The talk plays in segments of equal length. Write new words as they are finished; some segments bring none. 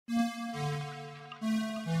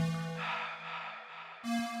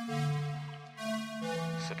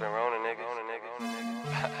Sippin' Rona, nigga.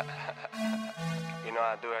 You know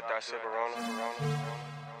how I do after I sip a Rona.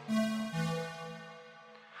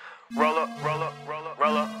 Roll up, roll up, roll up,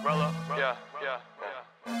 roll up, roll up. Yeah.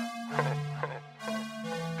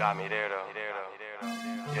 Got me there though.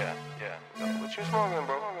 Yeah. What you smoking,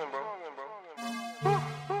 bro?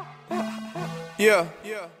 Yeah.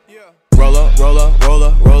 Roll up, roll up, roll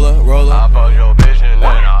up, roll up, roll up. I fuck your bitch and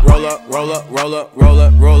then I roll up, roll up, roll up, roll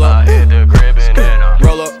up, roll up. I hit the crib and then I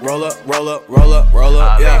roll up, roll up, roll up, roll up, roll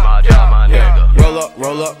up. I leave my job, my nigga. Roll up,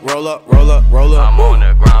 roll up, roll up, roll up, roll up. I'm on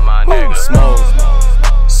the grind, my nigga. Smoke.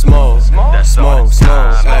 That's Smoke.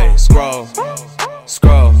 Hey, scroll.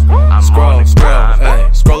 Hey,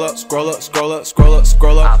 scroll up.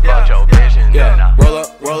 I fuck your bitch and then I Roll up.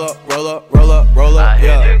 I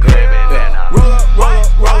hit the crib and then I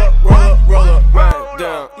Roll up.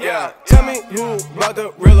 Yeah. Tell me who about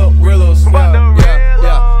the Rillos.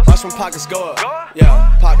 Yeah. Watch my pockets go up.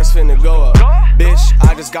 Yeah, pockets finna go up. Bitch,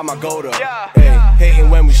 I just got my gold up. Hey, hating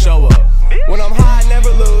when we show up. When I'm high, I never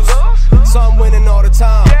lose. So I'm winning all the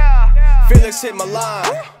time. Felix hit my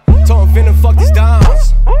line. Told him finna fuck these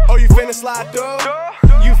dimes. Oh, you finna slide through?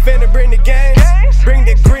 You finna bring the games? Bring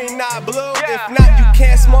the green, not blue. If not, you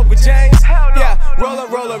can't smoke with James. Yeah, roller.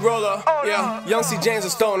 Yeah, young CJAMES a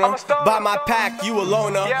stoner. Buy my pack, you a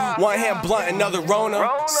loner. One hand blunt, another Rona.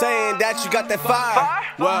 Saying that you got that fire.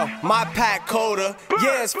 Well, my pack colder.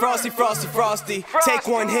 Yeah, it's frosty. Take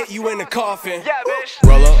one hit, you in the coffin.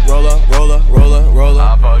 Roll up.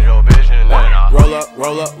 I fuck your bitch and then I Roll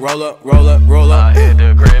up. I hit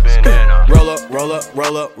the crib and then I Roll up.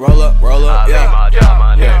 I leave my job,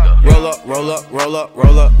 my nigga. Roll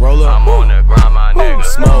up. I'm on the grind, my nigga.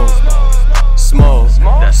 Smoke.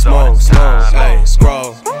 That's all the time. Hey,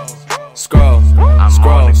 scroll. I'm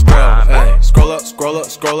on the grind. Hey, scroll up.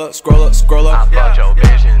 I fuck your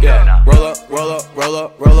bitch and then I Roll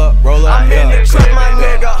up. I'm in the trap, my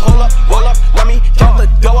nigga. Hold up, roll up, let me count the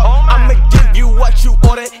dough up. I'ma give you what you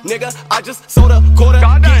ordered, nigga. I just sold a quarter.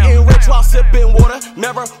 Getting rich while sipping water.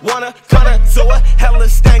 Never wanna cut a sewer. Hella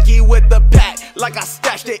stanky with the pack, like I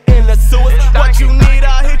stashed it in the sewers. What you need,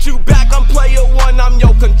 I hit you back. I'm player one, I'm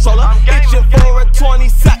your controller. Itching for a 20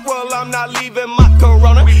 sack, well, I'm not leaving my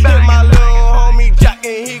Corona. Hit my little homie Jack,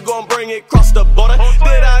 and he gon' bring it cross the border.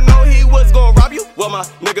 Did I know he was gon' rob you? Well, my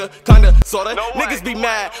nigga, kinda, sorta. Niggas be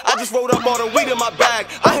mad, I just rolled up all the weed in my bag.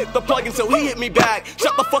 I hit the plug until he hit me back.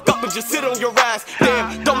 Shut the fuck up and just sit on your ass.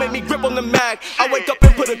 Damn, don't make me grip on the mag. I wake up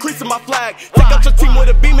and put a crease in my flag. Take out your team with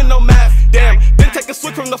a beam and no mask. Damn, then take a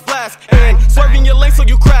switch from the flask and swerve in your lane so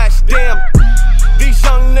you crash. Damn, these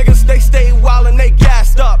young niggas, they stay wild and they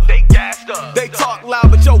gassed up. They talk loud,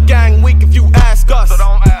 but your gang weak if you ask us. So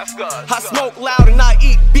don't ask us. I smoke loud and I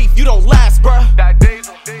eat beef, you don't last, bruh.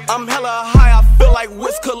 I'm hella high, I feel like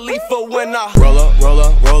Wiz Khalifa when I Roll up.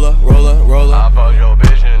 I fuck your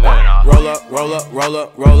bitch and then I Roll up.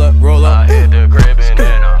 I hit the crib and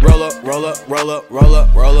then I Roll up.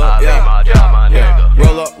 I leave my job, my nigga.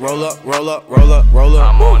 Roll up.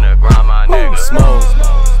 I'm on the grind, my nigga.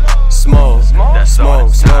 Smoke. That's all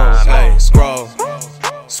the time. Hey, scroll.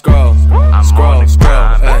 I'm on the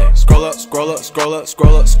grind. Hey, scroll up.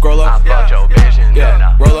 I fuck